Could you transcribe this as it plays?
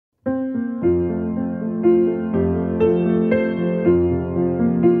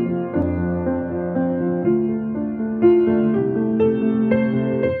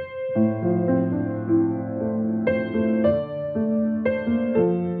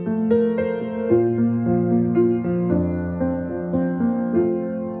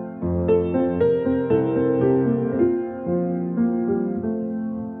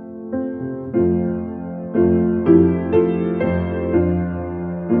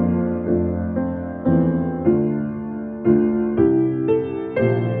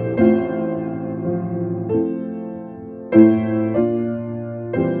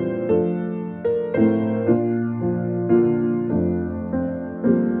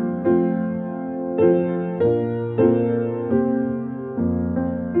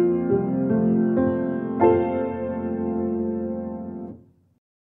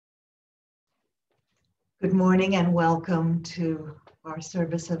morning and welcome to our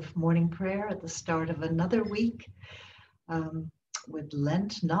service of morning prayer at the start of another week, with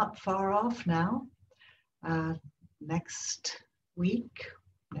Lent not far off now. Next week,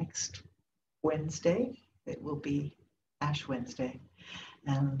 next Wednesday, it will be Ash Wednesday,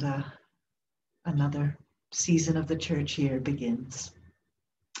 and another season of the church year begins.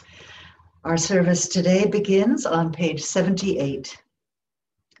 Our service today begins on page 78.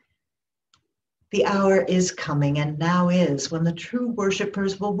 The hour is coming, and now is, when the true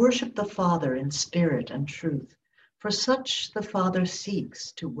worshipers will worship the Father in spirit and truth, for such the Father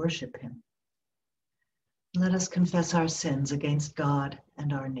seeks to worship him. Let us confess our sins against God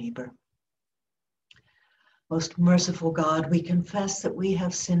and our neighbor. Most merciful God, we confess that we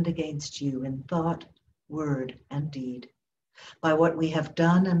have sinned against you in thought, word, and deed, by what we have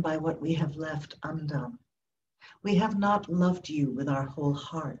done and by what we have left undone. We have not loved you with our whole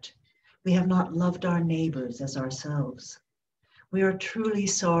heart. We have not loved our neighbors as ourselves. We are truly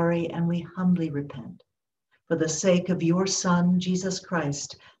sorry and we humbly repent. For the sake of your Son, Jesus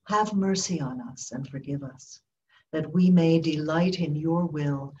Christ, have mercy on us and forgive us, that we may delight in your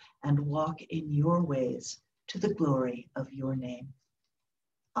will and walk in your ways to the glory of your name.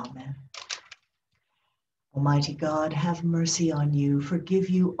 Amen. Almighty God, have mercy on you, forgive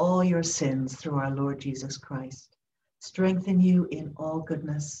you all your sins through our Lord Jesus Christ, strengthen you in all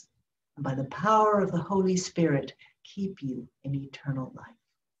goodness, and by the power of the Holy Spirit, keep you in eternal life.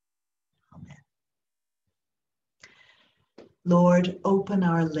 Amen. Lord, open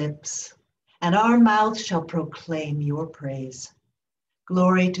our lips, and our mouth shall proclaim your praise.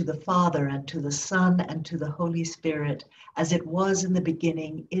 Glory to the Father, and to the Son, and to the Holy Spirit, as it was in the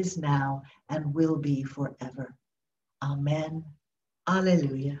beginning, is now, and will be forever. Amen.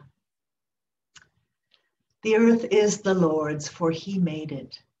 Alleluia. The earth is the Lord's, for he made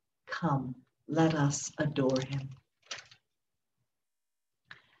it. Come, let us adore him.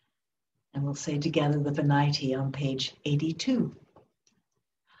 And we'll say together the Venite on page 82.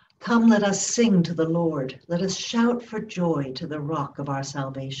 Come, let us sing to the Lord. Let us shout for joy to the rock of our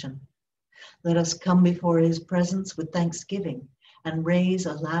salvation. Let us come before his presence with thanksgiving and raise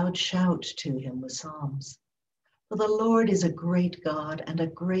a loud shout to him with psalms. For the Lord is a great God and a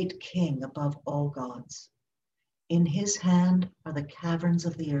great King above all gods. In his hand are the caverns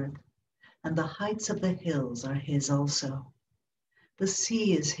of the earth, and the heights of the hills are his also. The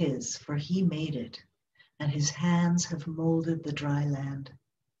sea is his, for he made it, and his hands have molded the dry land.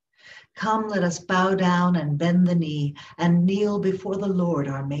 Come, let us bow down and bend the knee and kneel before the Lord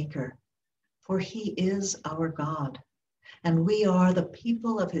our Maker. For he is our God, and we are the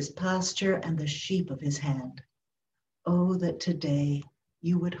people of his pasture and the sheep of his hand. Oh, that today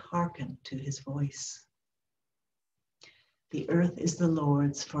you would hearken to his voice. The earth is the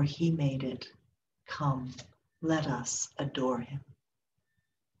Lord's, for he made it. Come, let us adore him.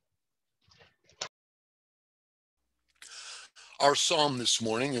 Our psalm this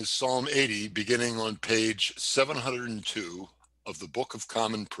morning is Psalm 80, beginning on page 702 of the Book of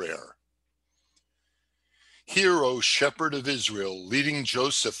Common Prayer. Hear, O shepherd of Israel, leading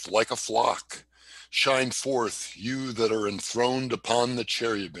Joseph like a flock. Shine forth, you that are enthroned upon the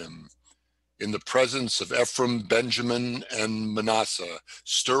cherubim. In the presence of Ephraim, Benjamin, and Manasseh,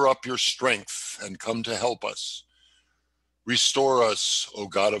 stir up your strength and come to help us. Restore us, O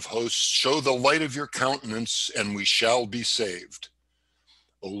God of hosts, show the light of your countenance, and we shall be saved.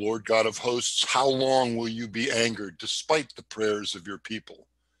 O Lord God of hosts, how long will you be angered despite the prayers of your people?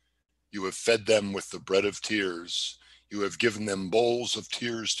 You have fed them with the bread of tears. You have given them bowls of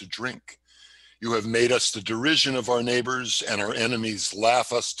tears to drink. You have made us the derision of our neighbors, and our enemies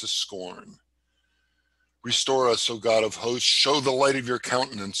laugh us to scorn. Restore us, O God of hosts, show the light of your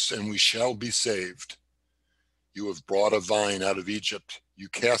countenance, and we shall be saved. You have brought a vine out of Egypt. You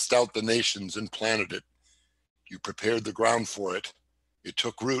cast out the nations and planted it. You prepared the ground for it. It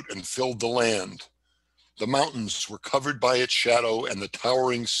took root and filled the land. The mountains were covered by its shadow, and the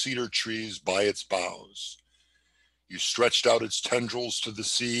towering cedar trees by its boughs. You stretched out its tendrils to the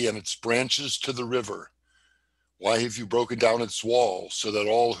sea and its branches to the river. Why have you broken down its wall so that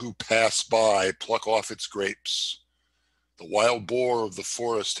all who pass by pluck off its grapes? The wild boar of the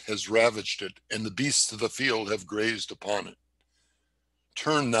forest has ravaged it, and the beasts of the field have grazed upon it.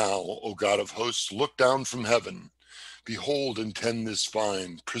 Turn now, O God of hosts, look down from heaven. Behold and tend this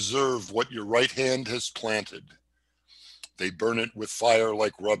vine. Preserve what your right hand has planted. They burn it with fire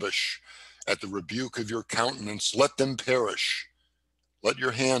like rubbish. At the rebuke of your countenance, let them perish. Let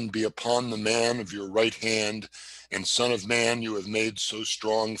your hand be upon the man of your right hand, and Son of Man you have made so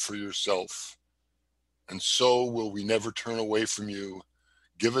strong for yourself. And so will we never turn away from you.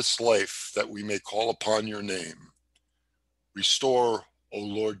 Give us life that we may call upon your name. Restore, O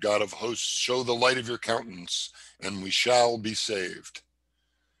Lord God of hosts, show the light of your countenance, and we shall be saved.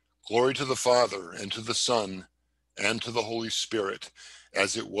 Glory to the Father, and to the Son, and to the Holy Spirit,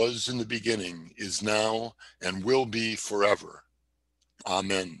 as it was in the beginning, is now, and will be forever.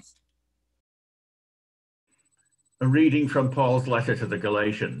 Amen. A reading from Paul's letter to the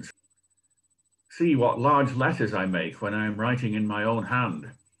Galatians. See what large letters I make when I am writing in my own hand.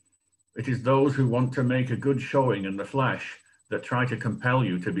 It is those who want to make a good showing in the flesh that try to compel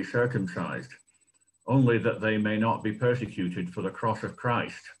you to be circumcised, only that they may not be persecuted for the cross of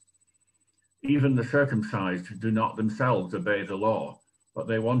Christ. Even the circumcised do not themselves obey the law, but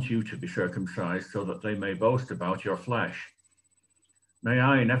they want you to be circumcised so that they may boast about your flesh. May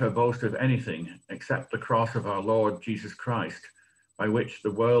I never boast of anything except the cross of our Lord Jesus Christ, by which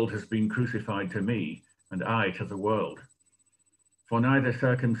the world has been crucified to me, and I to the world. For neither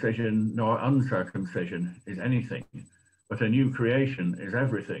circumcision nor uncircumcision is anything, but a new creation is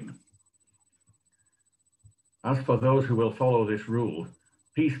everything. As for those who will follow this rule,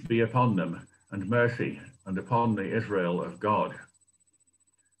 peace be upon them, and mercy, and upon the Israel of God.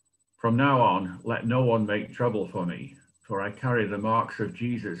 From now on, let no one make trouble for me, for I carry the marks of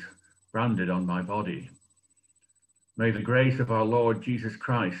Jesus branded on my body. May the grace of our Lord Jesus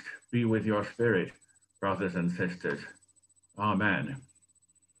Christ be with your spirit, brothers and sisters. Amen.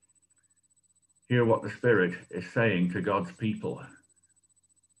 Hear what the Spirit is saying to God's people.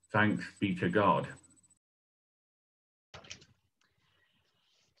 Thanks be to God.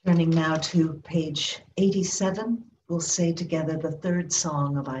 Turning now to page 87, we'll say together the third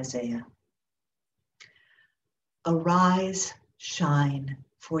song of Isaiah. Arise, shine,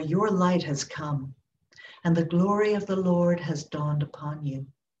 for your light has come, and the glory of the Lord has dawned upon you.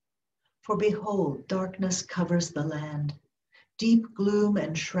 For behold, darkness covers the land, deep gloom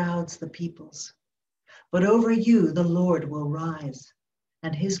enshrouds the peoples. But over you the Lord will rise,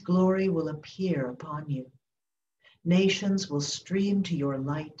 and his glory will appear upon you. Nations will stream to your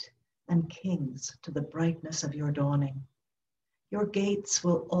light, and kings to the brightness of your dawning. Your gates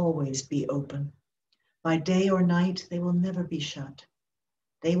will always be open. By day or night they will never be shut.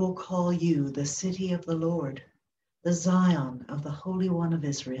 They will call you the city of the Lord, the Zion of the Holy One of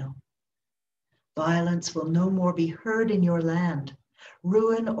Israel. Violence will no more be heard in your land,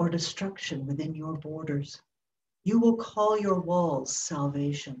 ruin or destruction within your borders. You will call your walls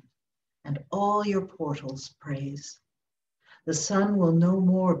salvation, and all your portals praise. The sun will no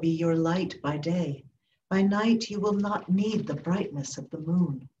more be your light by day. By night you will not need the brightness of the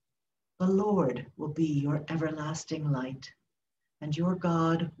moon. The Lord will be your everlasting light, and your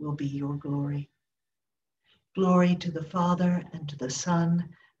God will be your glory. Glory to the Father, and to the Son,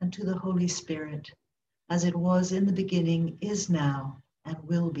 and to the Holy Spirit, as it was in the beginning, is now, and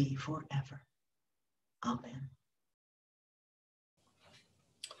will be forever. Amen.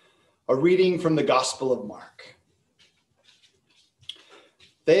 A reading from the Gospel of Mark.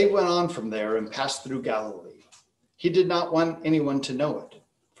 They went on from there and passed through Galilee. He did not want anyone to know it,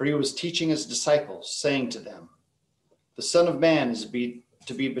 for he was teaching his disciples, saying to them, "The Son of Man is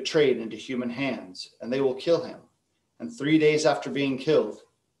to be betrayed into human hands, and they will kill him, and 3 days after being killed,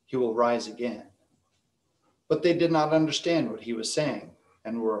 he will rise again." But they did not understand what he was saying,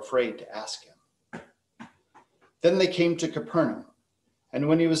 and were afraid to ask him. Then they came to Capernaum, and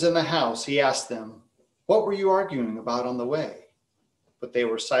when he was in the house, he asked them, "What were you arguing about on the way?" But they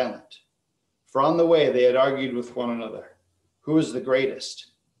were silent, for on the way they had argued with one another, "Who is the greatest?"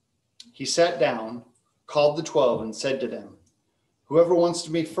 He sat down, called the 12, and said to them, "Whoever wants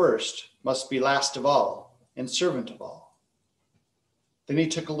to be first must be last of all and servant of all." Then he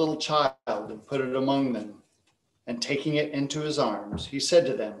took a little child and put it among them, and taking it into his arms, he said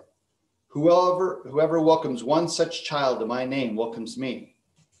to them, Whoever welcomes one such child in my name welcomes me,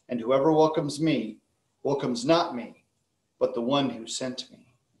 and whoever welcomes me welcomes not me, but the one who sent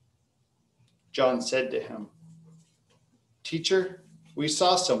me." John said to him, "Teacher, we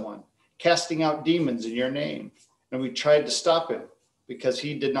saw someone casting out demons in your name, and we tried to stop him because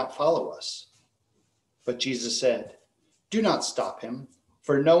he did not follow us." But Jesus said, "Do not stop him,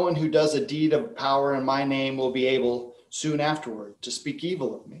 for no one who does a deed of power in my name will be able soon afterward to speak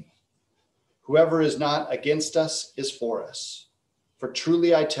evil of me. Whoever is not against us is for us. For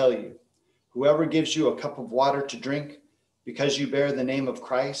truly I tell you, whoever gives you a cup of water to drink because you bear the name of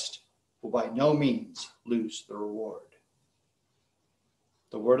Christ will by no means lose the reward."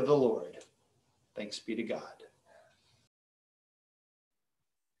 The word of the Lord. Thanks be to God.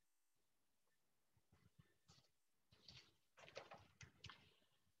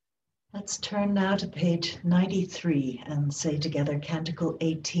 Let's turn now to page 93 and say together Canticle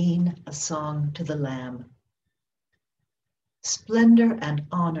 18, a song to the Lamb. Splendor and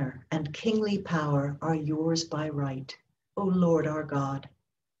honor and kingly power are yours by right, O Lord our God.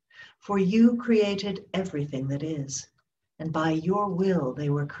 For you created everything that is, and by your will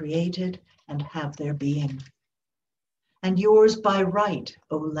they were created and have their being. And yours by right,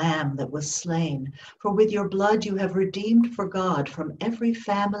 O Lamb that was slain, for with your blood you have redeemed for God from every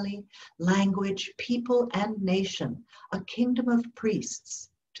family, language, people, and nation, a kingdom of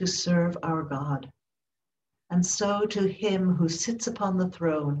priests to serve our God. And so to him who sits upon the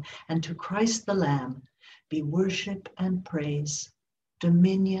throne and to Christ the Lamb be worship and praise,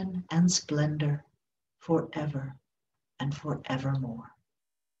 dominion and splendor forever and forevermore.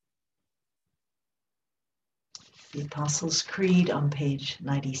 The Apostles' Creed on page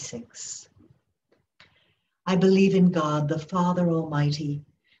 96. I believe in God, the Father Almighty,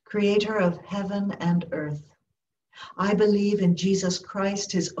 creator of heaven and earth. I believe in Jesus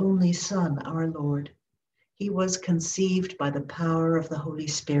Christ, his only Son, our Lord. He was conceived by the power of the Holy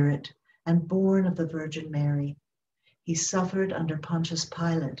Spirit and born of the Virgin Mary. He suffered under Pontius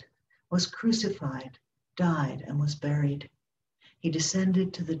Pilate, was crucified, died, and was buried. He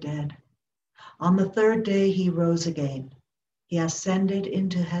descended to the dead. On the third day he rose again. He ascended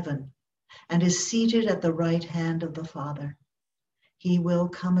into heaven and is seated at the right hand of the Father. He will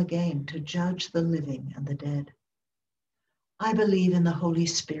come again to judge the living and the dead. I believe in the Holy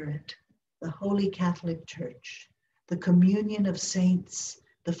Spirit, the Holy Catholic Church, the communion of saints,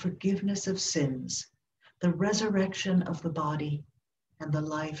 the forgiveness of sins, the resurrection of the body, and the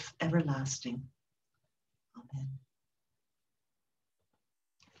life everlasting. Amen.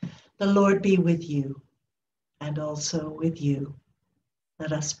 The Lord be with you, and also with you.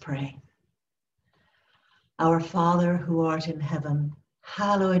 Let us pray. Our Father, who art in heaven,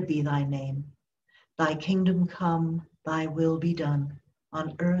 hallowed be thy name. Thy kingdom come, thy will be done,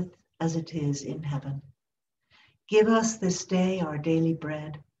 on earth as it is in heaven. Give us this day our daily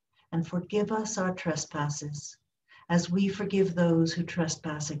bread, and forgive us our trespasses, as we forgive those who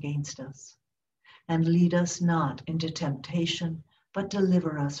trespass against us. And lead us not into temptation, but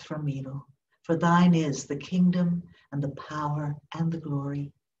deliver us from evil. For thine is the kingdom and the power and the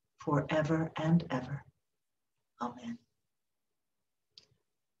glory forever and ever. Amen.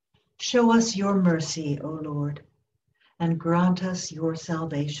 Show us your mercy, O Lord, and grant us your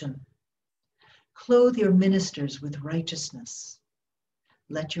salvation. Clothe your ministers with righteousness.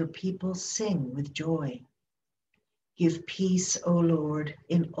 Let your people sing with joy. Give peace, O Lord,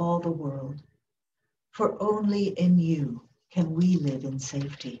 in all the world, for only in you can we live in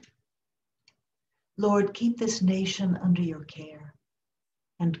safety. Lord, keep this nation under your care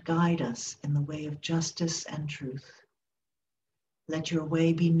and guide us in the way of justice and truth. Let your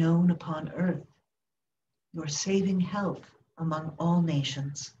way be known upon earth, your saving health among all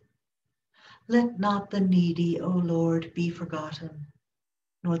nations. Let not the needy, O Lord, be forgotten,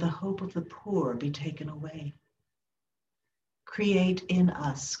 nor the hope of the poor be taken away. Create in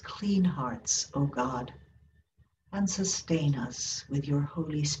us clean hearts, O God, and sustain us with your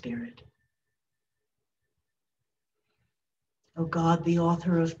Holy Spirit. O God, the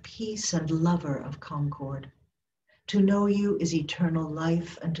author of peace and lover of concord, to know you is eternal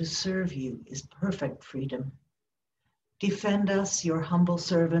life, and to serve you is perfect freedom. Defend us, your humble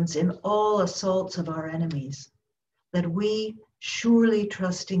servants, in all assaults of our enemies, that we, surely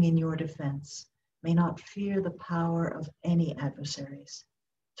trusting in your defense, may not fear the power of any adversaries,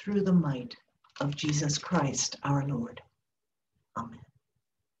 through the might of Jesus Christ our Lord. Amen.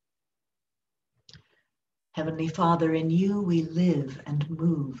 Heavenly Father, in you we live and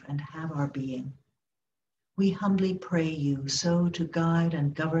move and have our being. We humbly pray you so to guide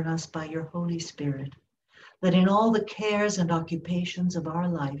and govern us by your Holy Spirit, that in all the cares and occupations of our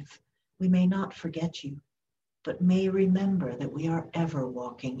life we may not forget you, but may remember that we are ever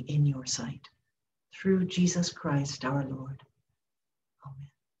walking in your sight. Through Jesus Christ our Lord. Amen.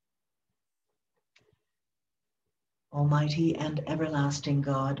 Almighty and everlasting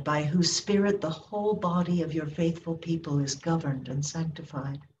God, by whose Spirit the whole body of your faithful people is governed and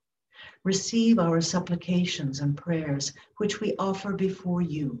sanctified, receive our supplications and prayers, which we offer before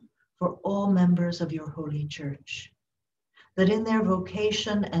you for all members of your holy church, that in their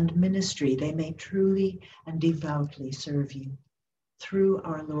vocation and ministry they may truly and devoutly serve you, through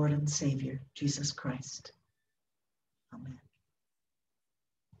our Lord and Savior, Jesus Christ. Amen.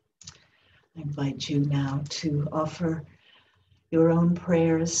 I invite you now to offer your own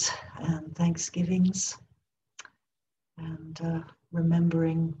prayers and thanksgivings, and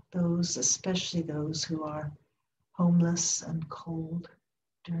remembering those, especially those who are homeless and cold,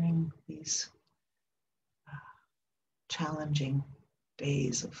 during these challenging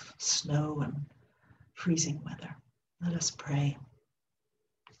days of snow and freezing weather. Let us pray.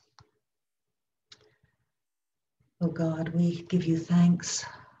 Oh God, we give you thanks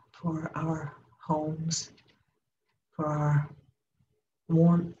for our homes, for our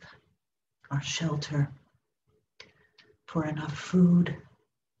warmth, our shelter, for enough food,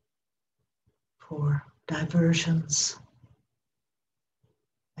 for diversions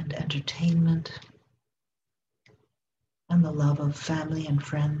and entertainment, and the love of family and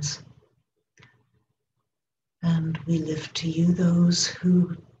friends. And we lift to you those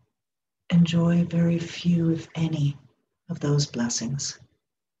who enjoy very few, if any, of those blessings.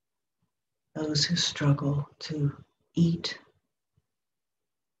 Those who struggle to eat,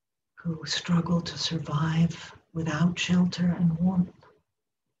 who struggle to survive without shelter and warmth,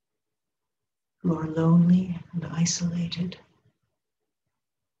 who are lonely and isolated.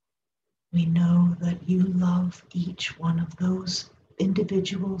 We know that you love each one of those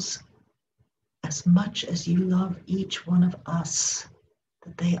individuals as much as you love each one of us,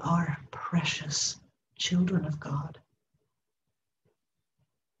 that they are precious children of God.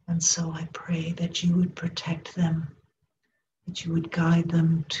 And so I pray that you would protect them, that you would guide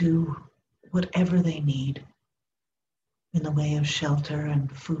them to whatever they need in the way of shelter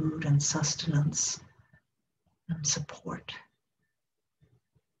and food and sustenance and support.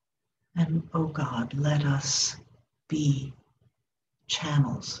 And, oh God, let us be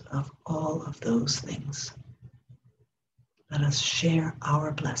channels of all of those things. Let us share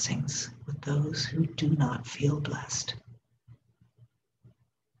our blessings with those who do not feel blessed,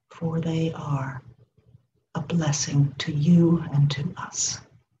 for they are a blessing to you and to us.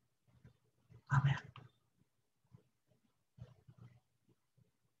 Amen.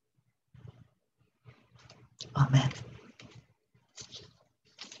 Amen.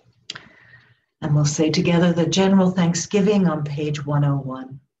 And we'll say together the general thanksgiving on page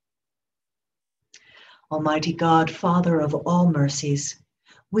 101. Almighty God, Father of all mercies,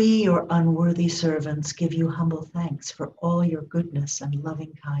 we, your unworthy servants, give you humble thanks for all your goodness and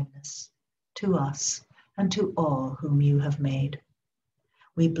loving kindness to us and to all whom you have made.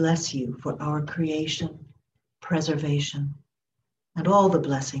 We bless you for our creation, preservation, and all the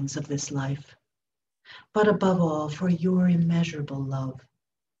blessings of this life, but above all for your immeasurable love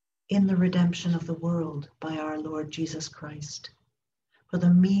in the redemption of the world by our Lord Jesus Christ, for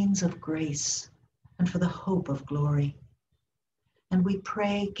the means of grace and for the hope of glory. And we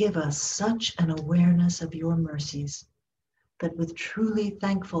pray, give us such an awareness of your mercies that with truly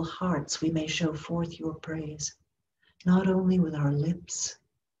thankful hearts we may show forth your praise, not only with our lips,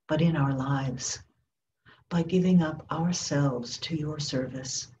 but in our lives, by giving up ourselves to your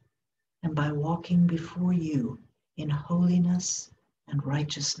service and by walking before you in holiness and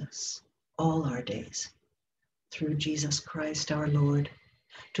righteousness all our days. Through Jesus Christ our Lord,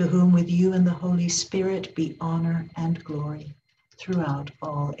 to whom with you and the Holy Spirit be honor and glory throughout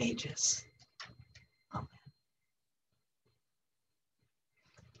all ages. Amen.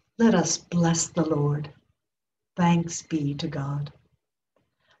 Let us bless the Lord. Thanks be to God.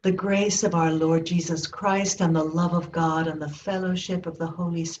 The grace of our Lord Jesus Christ and the love of God and the fellowship of the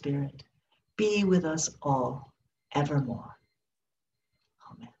Holy Spirit be with us all evermore.